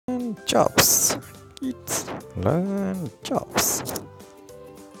learn jobs. Kids learn jobs.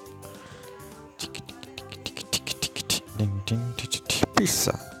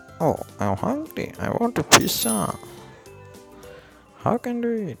 Pizza. Oh, I'm hungry. I want a pizza. How can do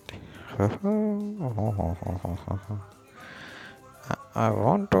it? I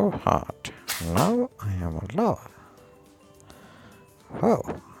want to heart. Now I am a lover. Oh,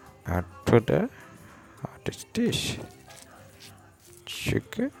 add to the what is this?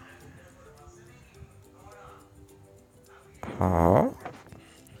 Chicken. Oh,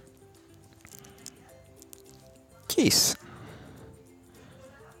 cheese.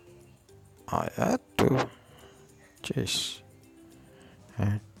 I add to cheese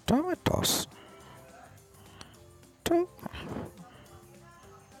and tomatoes. To-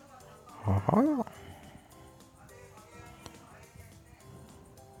 oh,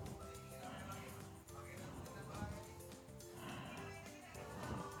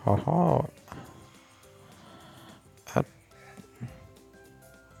 oh, add,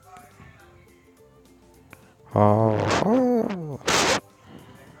 oh,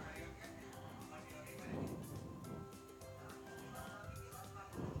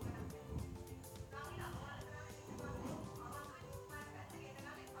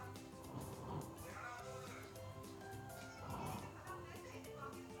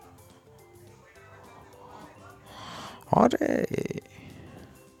 hooray!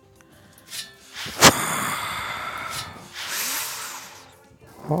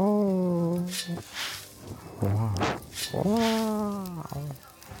 Oh, wow, wow.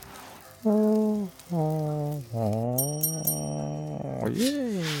 Oh, oh, oh,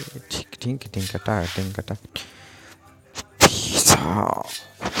 yay! Tink, tink, attack, tink, attack. Pizza.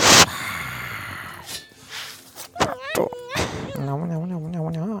 To. Nama, nama, nama, nama,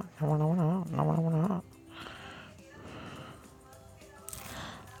 nama, nama, nama, nama, nama, nama.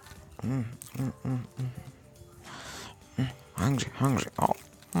 Hungry, hungry. Oh,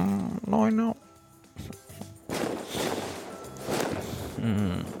 no, no.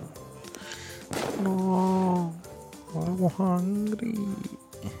 No, I'm hungry.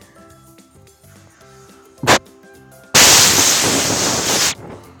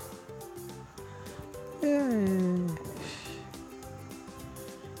 Yay.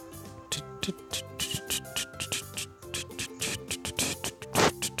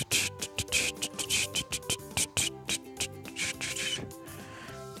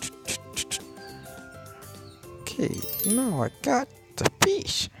 Okay, now I got the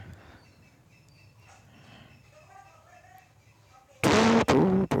fish.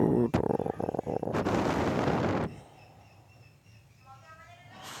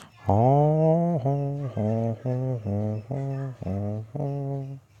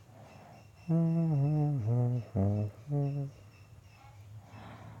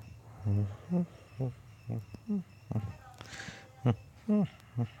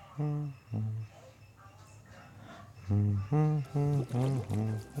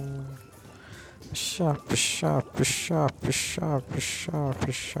 Pisha, pisha, pisha, pisha, pisha,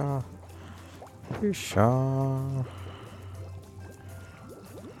 pisha, pisha.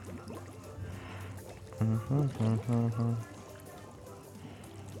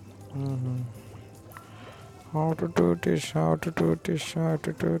 How to do this, how to do this, how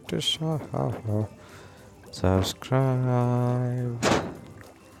to do this, how. Subscribe,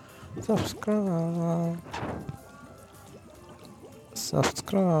 subscribe,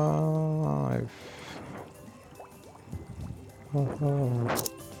 subscribe.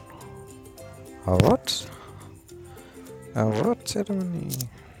 A what? A what ceremony?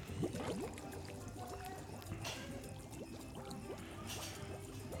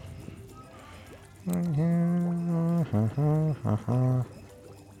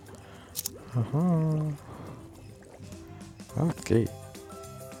 Okay,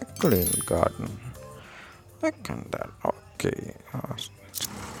 a clean garden. I can that. Okay.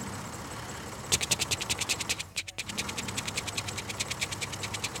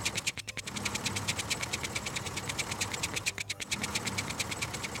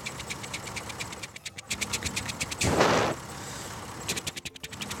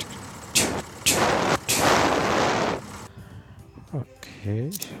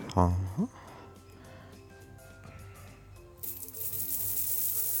 Okay.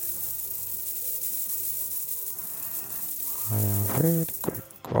 I am very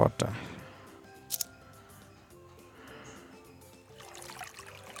quick water.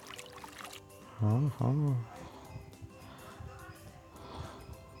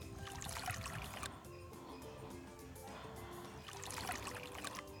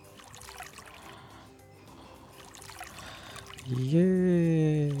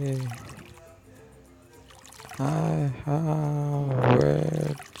 Yay!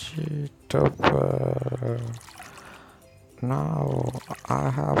 vegetable. Now I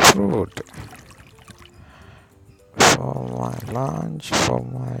have fruit for my lunch, for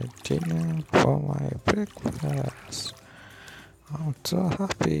my dinner, for my breakfast. I'm so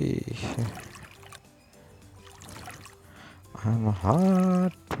happy. I'm a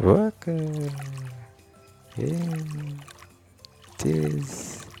hard worker in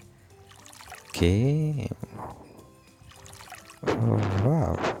this game. Oh,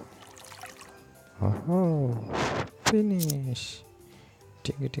 wow. Oh, finish.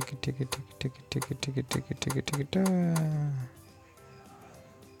 Tiki tiki tiki tiki tiki tiki tiki tiki tiki tiki da.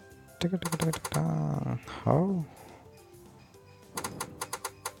 Tiki tiki tiki tiki da. Oh.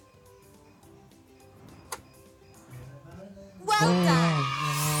 Well done.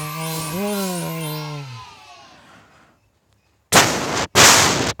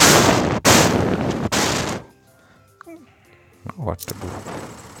 What to do?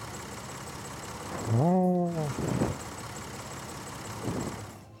 Oh.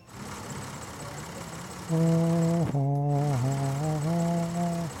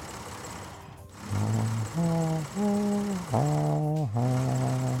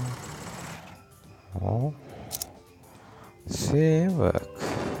 Same work.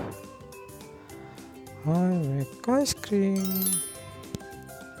 I make ice cream.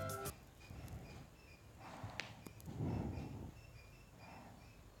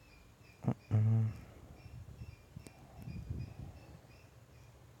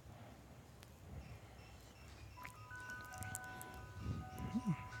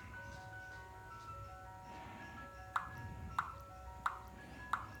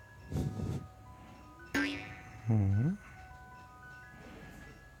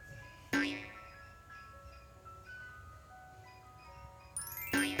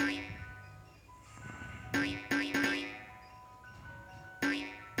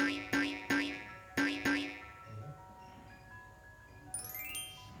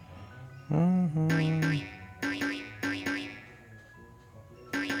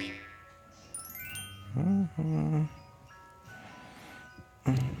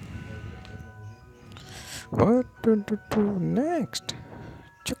 What to do next?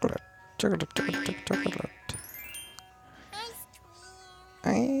 Chocolate, chocolate, chocolate, chocolate.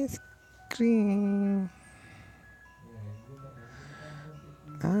 Ice cream.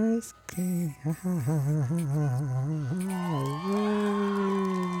 Ice cream.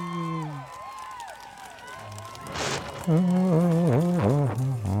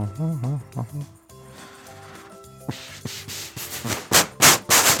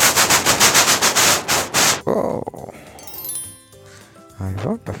 Oh, I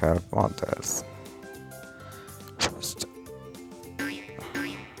want to help others. First,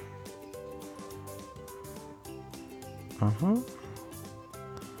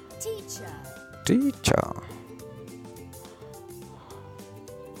 Teacher. teacher.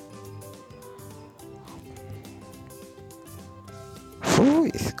 Who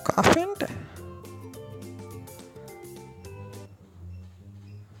is carpenter?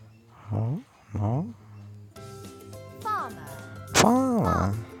 Oh, no. Farmer.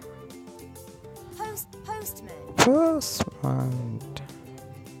 Farmer. Postman. Postman.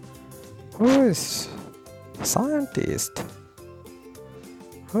 Who is scientist?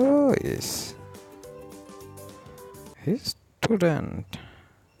 Who is his student?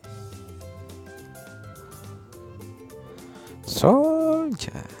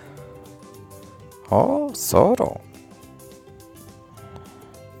 Soldier. Oh, sorrow.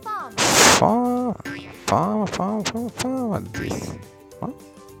 Farmer. Farmer. This. Huh?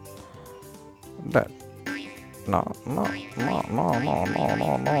 That. No.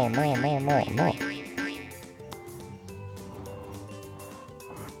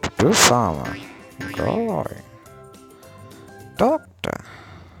 Do farmer. Go. Doctor.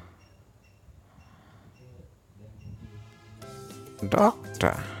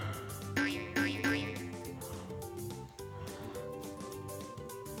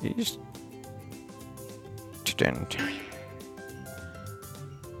 Student.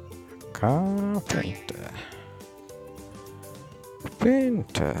 Carpenter.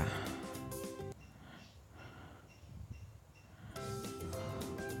 Painter.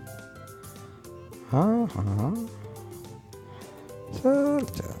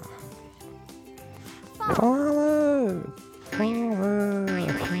 Soldier. Farmer.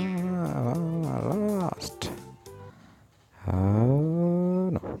 Lost. Oh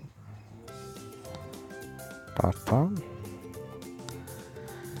no. .com.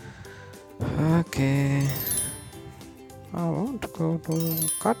 Okay. I want to go to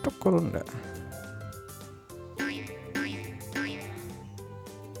Katakurunda.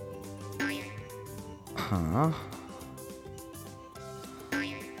 Huh?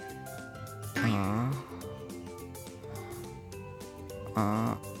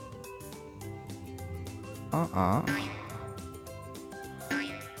 Uh, uh,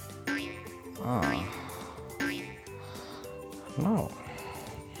 no.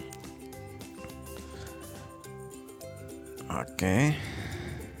 Okay.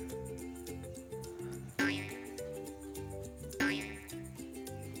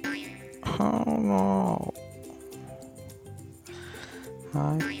 Oh no.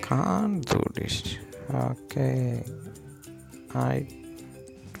 I can't do this. Okay. I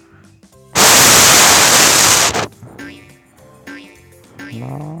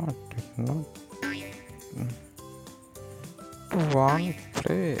not one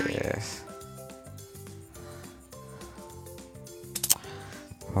place.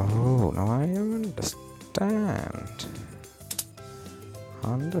 Oh, now I understand.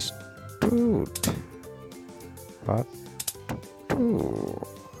 Understood. But who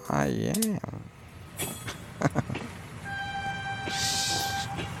I am.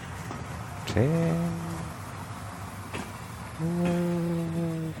 Then,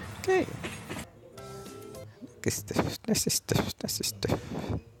 okay. This is stiff.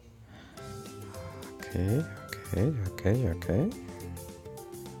 Okay, okay.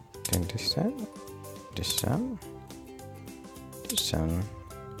 Then this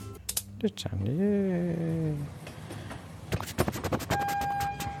one, yay.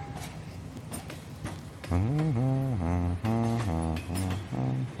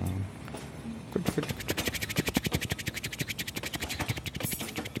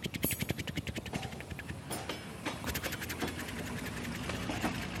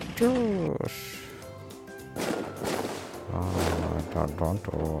 Josh. Oh, I don't want to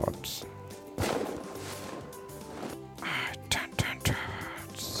watch. I don't want to watch.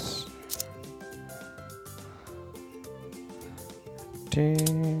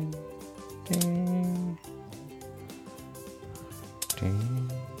 Ding, ding,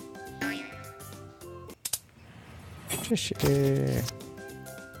 ding. Just, yay.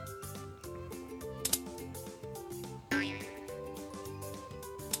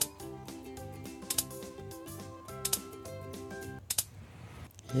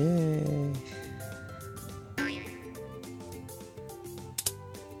 Yeah.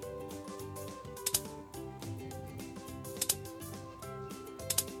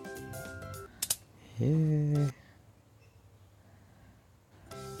 Yeah.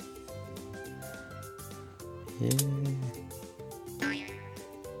 Yeah.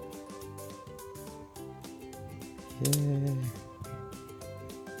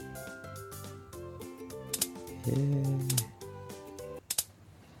 Yeah.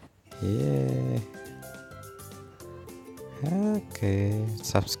 Yeah. Okay.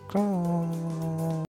 Subscribe.